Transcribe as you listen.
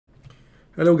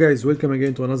Hello guys, welcome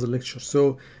again to another lecture.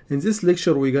 So in this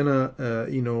lecture we're gonna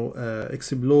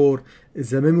explore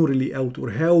the memory layout,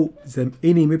 or how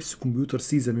any MIPS computer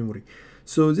sees the memory.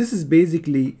 So this is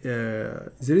basically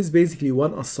there is basically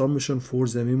one assumption for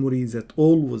the memory that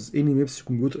always any MIPS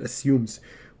computer assumes,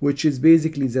 which is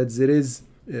basically that there is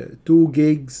 2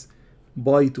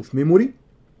 GB of memory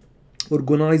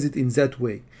organized in that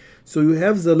way. So you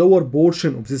have the lower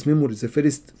portion of this memory, the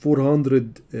first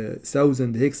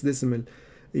 400,000 hexadecimal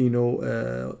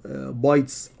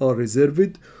bytes are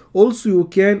reserved. Also you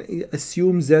can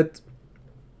assume that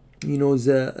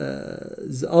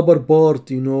the upper part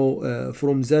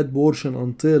from that portion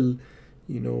until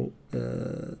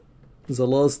the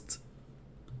last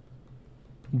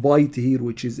byte here,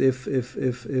 which is if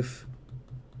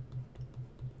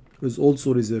is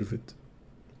also reserved.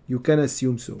 You can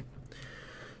assume so.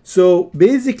 So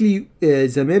basically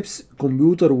the MIPS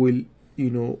computer will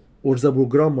or the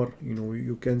programmer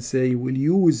you can say will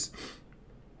use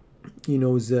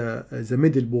the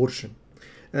middle portion,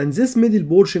 and this middle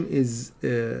portion is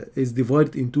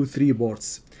divided into 3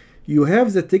 parts. You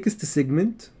have the text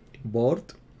segment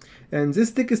part, and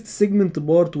this text segment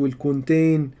part will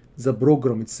contain the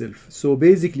program itself. So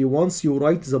basically once you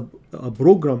write a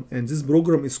program and this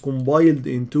program is compiled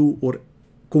into or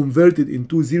converted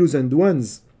into zeros and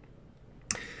ones,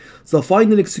 the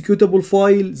final executable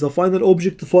file, the final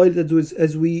object file, that was,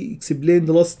 as we explained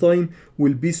last time,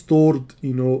 will be stored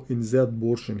in that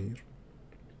portion here.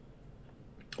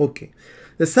 Okay,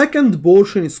 the second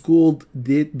portion is called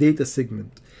data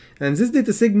segment, and this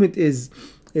data segment is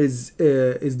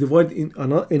divided in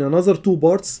another 2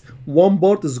 parts. One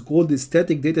part is called the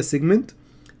static data segment,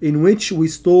 in which we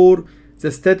store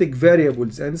the static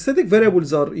variables, and static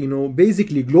variables are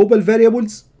basically global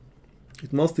variables.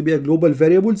 It must be a global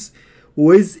variables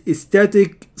with a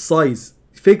static size,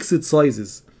 fixed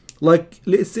sizes. Like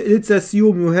let's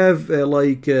assume you have a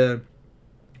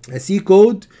C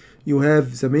code. You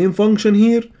have the main function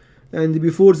here, and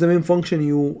before the main function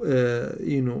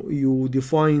you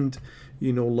defined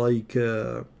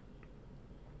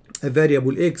a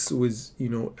variable x with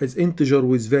as integer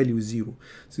with value 0.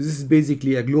 So this is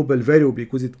basically a global variable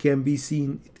because it can be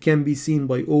seen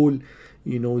by all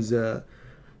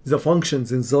the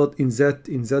functions in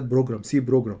that program, C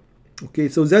program. Okay,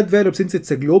 so that variable, since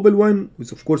it's a global one,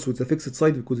 with of course with a fixed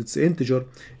size because it's an integer,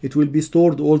 it will be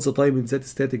stored all the time in that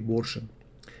static portion.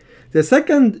 The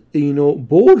second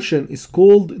portion is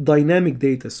called dynamic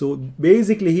data. So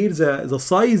basically here the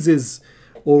sizes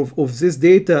of this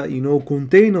data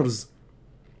containers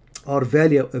are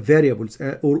variables,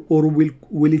 or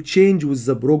will it change with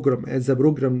the program as the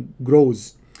program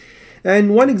grows.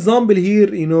 And one example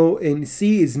here in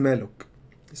C is Malloc.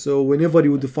 So whenever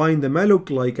you define the Malloc,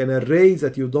 like an array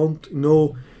that you don't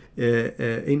know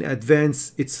in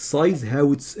advance its size,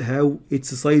 how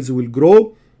its size will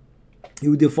grow,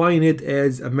 you define it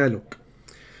as a Malloc.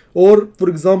 Or for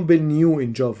example new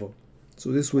in Java,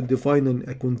 so this will define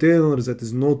a container that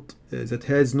is not that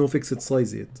has no fixed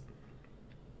size yet.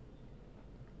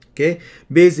 Okay,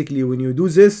 basically when you do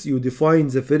this, you define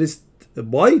the first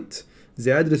byte,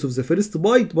 the address of the first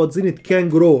byte, but then it can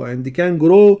grow, and it can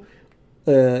grow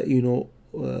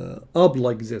up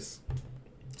like this.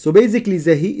 So basically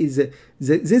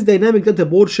this dynamic data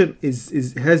portion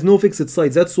has no fixed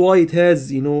size. That's why it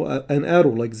has an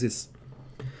arrow like this.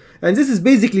 And this is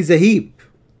basically the heap.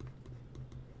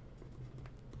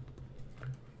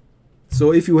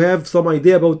 So if you have some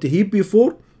idea about the heap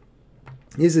before,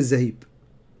 this is the heap.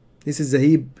 This is the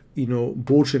heap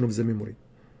portion of the memory.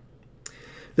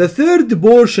 The third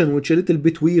portion, which is a little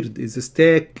bit weird, is the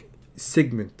stack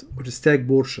segment, or the stack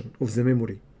portion of the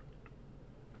memory,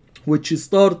 which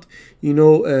start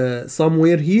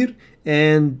somewhere here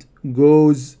and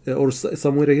goes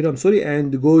somewhere here, I'm sorry,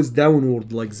 and goes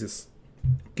downward like this.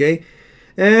 Okay,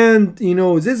 and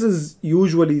this is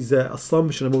usually the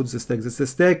assumption about the stack. The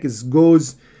stack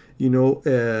goes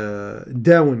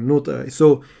down, not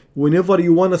so whenever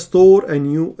you want to store a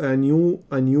new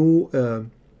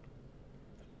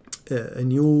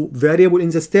variable in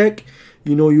the stack,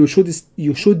 you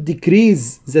should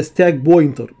decrease the stack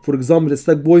pointer. For example, the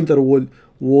stack pointer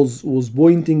was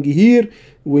pointing here.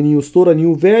 When you store a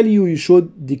new value, you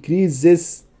should decrease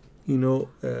this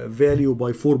value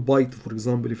by 4 bytes, for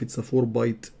example, if it's a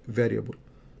 4-byte variable,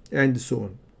 and so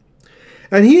on.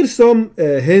 And here's some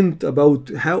hint about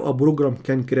how a program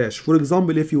can crash. For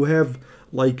example, if you have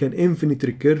like an infinite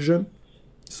recursion,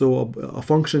 so a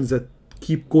function that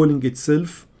keep calling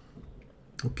itself.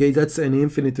 Okay, that's an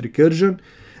infinite recursion,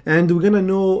 and we're gonna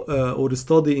know or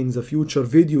study in the future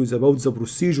videos about the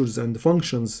procedures and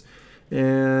functions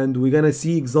and we're gonna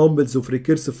see examples of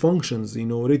recursive functions, you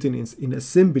know, written in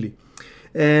assembly.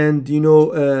 And you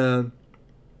know,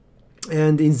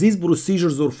 and in these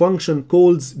procedures or function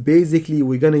calls, basically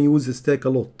we're gonna use the stack a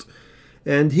lot.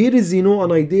 And here is, you know,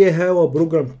 an idea how a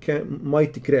program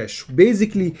might crash.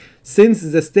 Basically, since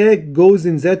the stack goes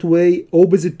in that way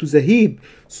opposite to the heap,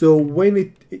 so when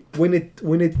it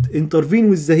intervenes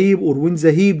with the heap, or when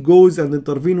the heap goes and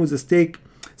intervene with the stack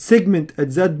segment,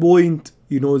 at that point,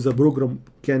 you know, the program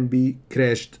can be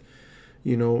crashed,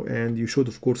 you know, and you should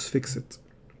of course fix it.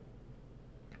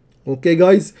 Okay,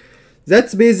 guys.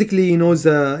 That's basically, you know,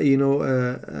 the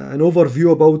an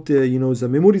overview about you know, the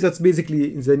memory. That's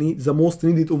basically the most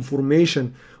needed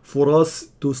information for us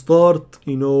to start,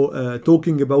 you know,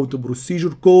 talking about the procedure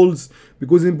calls,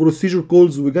 because in procedure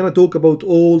calls we're gonna talk about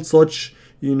all such,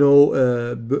 you know,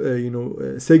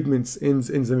 segments in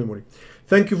the memory.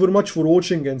 Thank you very much for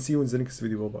watching, and see you in the next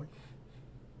video. Bye bye.